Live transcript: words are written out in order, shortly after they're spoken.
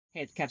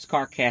Hey, it's Kev's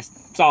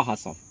CarCast. It's all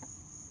hustle.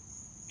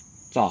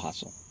 It's all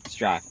hustle. Let's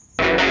drive.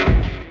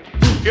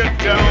 Get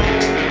down.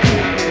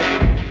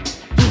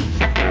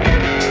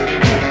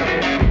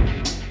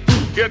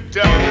 Get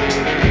down.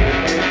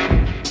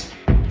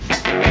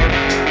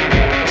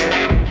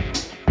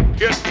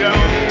 Get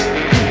down.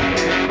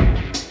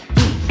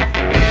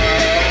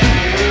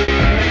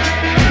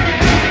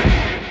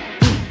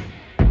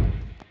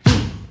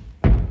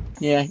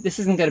 Yeah, this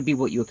isn't going to be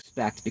what you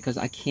expect because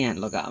I can't.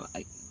 Look,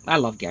 I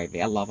love Gary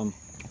Vee. I love him.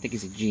 I think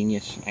he's a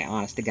genius. I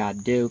honest to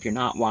God do. If you're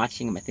not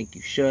watching him, I think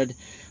you should.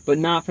 But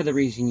not for the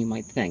reason you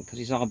might think, because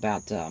he's all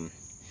about,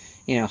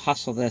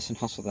 hustle this and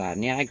hustle that.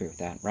 And yeah, I agree with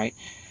that, right?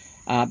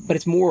 But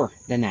it's more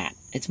than that.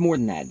 It's more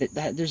than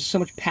that. There's so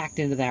much packed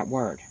into that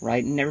word,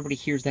 right? And everybody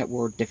hears that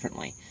word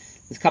differently.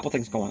 There's a couple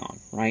things going on,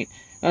 right?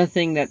 Another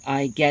thing that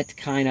I get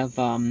kind of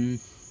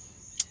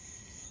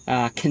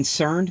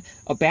concerned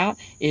about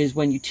is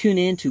when you tune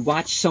in to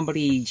watch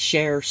somebody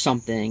share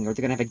something, or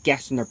they're going to have a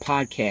guest on their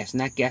podcast, and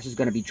that guest is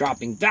going to be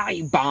dropping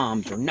value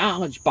bombs or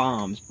knowledge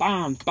bombs.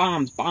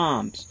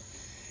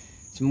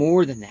 It's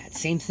more than that.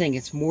 Same thing,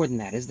 it's more than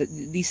that. Is that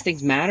these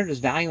things matter? Does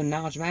value and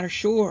knowledge matter?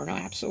 Sure, no,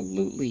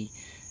 absolutely.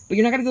 But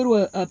you're not going to go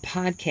to a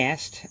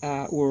podcast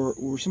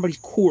or somebody's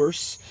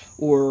course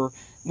or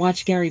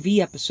watch Gary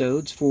Vee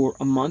episodes for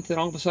a month and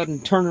all of a sudden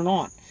turn it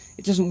on.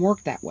 It doesn't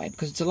work that way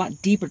because it's a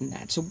lot deeper than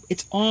that. So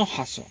it's all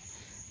hustle.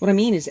 What I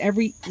mean is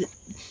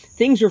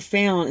things are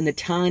found in the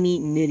tiny,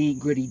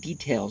 nitty-gritty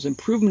details.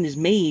 Improvement is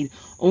made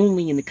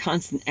only in the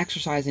constant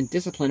exercise and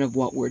discipline of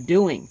what we're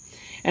doing.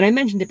 And I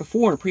mentioned it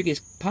before in a previous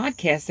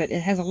podcast that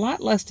it has a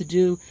lot less to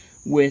do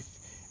with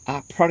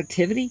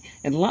productivity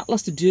and a lot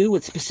less to do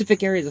with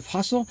specific areas of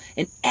hustle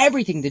and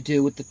everything to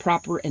do with the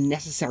proper and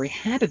necessary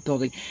habit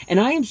building. And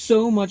I am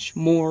so much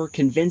more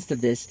convinced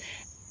of this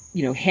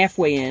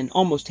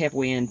almost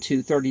halfway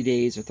into 30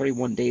 days or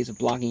 31 days of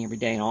blogging every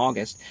day in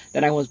August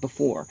than I was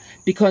before.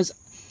 Because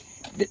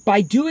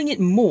by doing it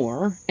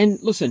more, and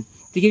listen,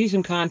 to give you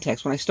some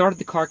context, when I started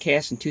the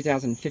CarCast in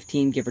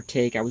 2015, give or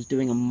take, I was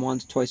doing them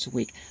once, twice a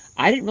week.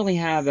 I didn't really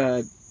have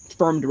a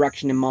firm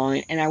direction in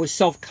mind, and I was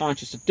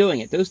self-conscious of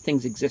doing it. Those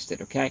things existed,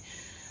 okay?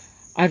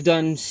 I've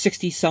done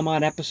 60 some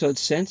odd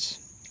episodes since.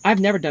 I've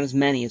never done as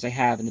many as I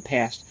have in the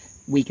past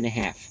week and a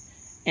half.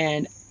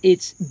 And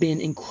it's been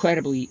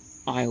incredibly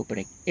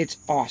eye-opening. It's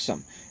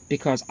awesome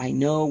because I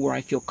know where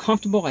I feel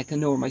comfortable. I can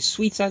know where my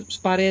sweet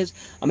spot is.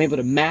 I'm able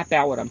to map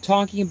out what I'm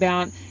talking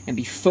about and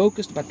be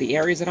focused about the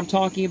areas that I'm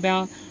talking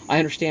about. I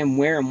understand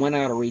where and when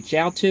I ought to reach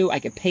out to. I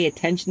can pay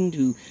attention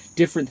to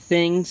different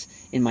things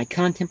in my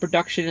content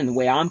production and the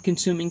way I'm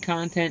consuming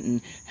content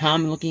and how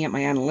I'm looking at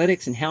my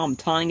analytics and how I'm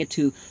tying it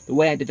to the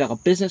way I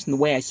develop business and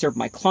the way I serve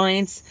my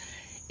clients.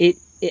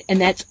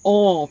 And that's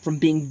all from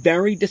being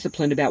very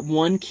disciplined about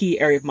one key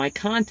area of my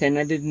content.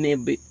 And I've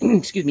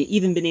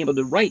even been able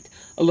to write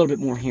a little bit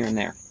more here and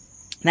there.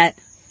 That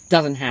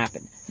doesn't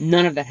happen.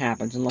 None of that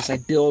happens unless I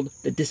build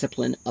the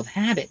discipline of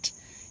habit.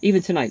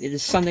 Even tonight, it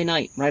is Sunday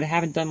night, right? I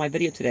haven't done my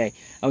video today.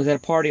 I was at a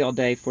party all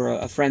day for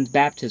a friend's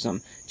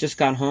baptism. Just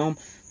got home.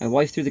 My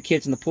wife threw the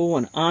kids in the pool,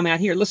 and I'm out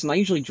here. Listen, I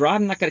usually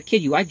drive. I'm not going to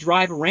kid you. I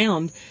drive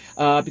around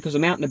because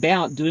I'm out and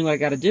about doing what I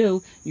got to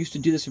do. Used to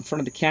do this in front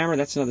of the camera.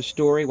 That's another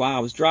story while I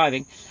was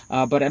driving.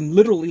 But I'm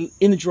literally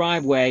in the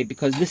driveway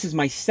because this is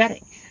my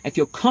setting. I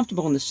feel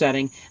comfortable in the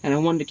setting, and I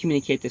wanted to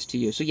communicate this to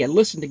you. So, yeah,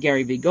 listen to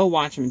Gary Vee. Go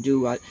watch him and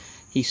do what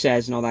he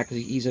says and all that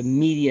because he's a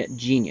media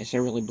genius. I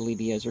really believe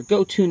he is. Or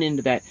go tune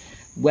into that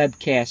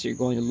webcast that you're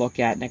going to look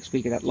at next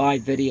week, or that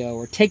live video,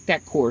 or take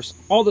that course.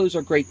 All those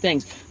are great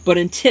things. But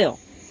until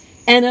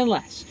and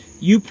unless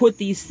you put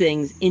these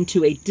things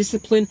into a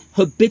disciplined,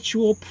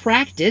 habitual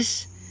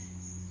practice,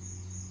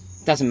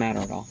 it doesn't matter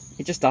at all.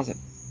 It just doesn't.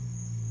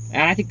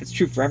 And I think that's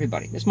true for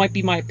everybody. This might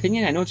be my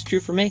opinion. I know it's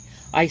true for me.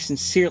 I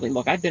sincerely,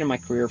 look, I've been in my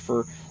career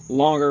for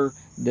longer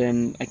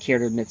than I care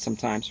to admit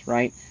sometimes,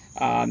 right?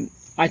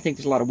 I think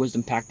there's a lot of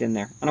wisdom packed in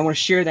there. And I want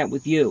to share that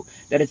with you,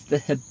 that it's the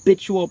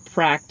habitual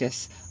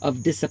practice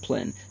of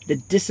discipline, the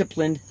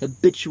disciplined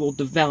habitual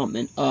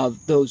development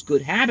of those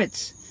good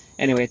habits.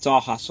 Anyway, it's all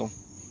hustle.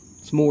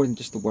 It's more than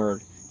just the word.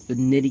 It's the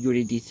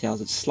nitty-gritty details.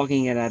 It's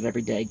slugging it out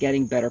every day,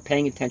 getting better,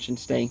 paying attention,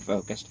 staying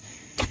focused.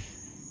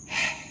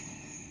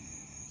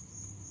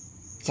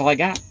 That's all I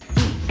got.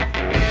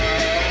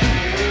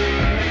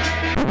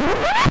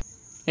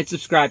 It's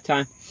subscribe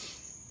time.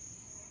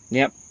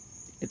 Yep,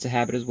 it's a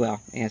habit as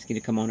well. I ask you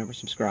to come on over and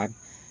subscribe.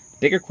 The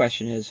bigger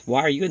question is,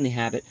 why are you in the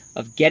habit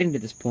of getting to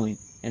this point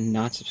and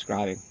not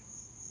subscribing?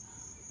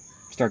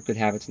 Start good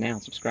habits now.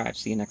 Subscribe.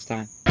 See you next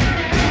time.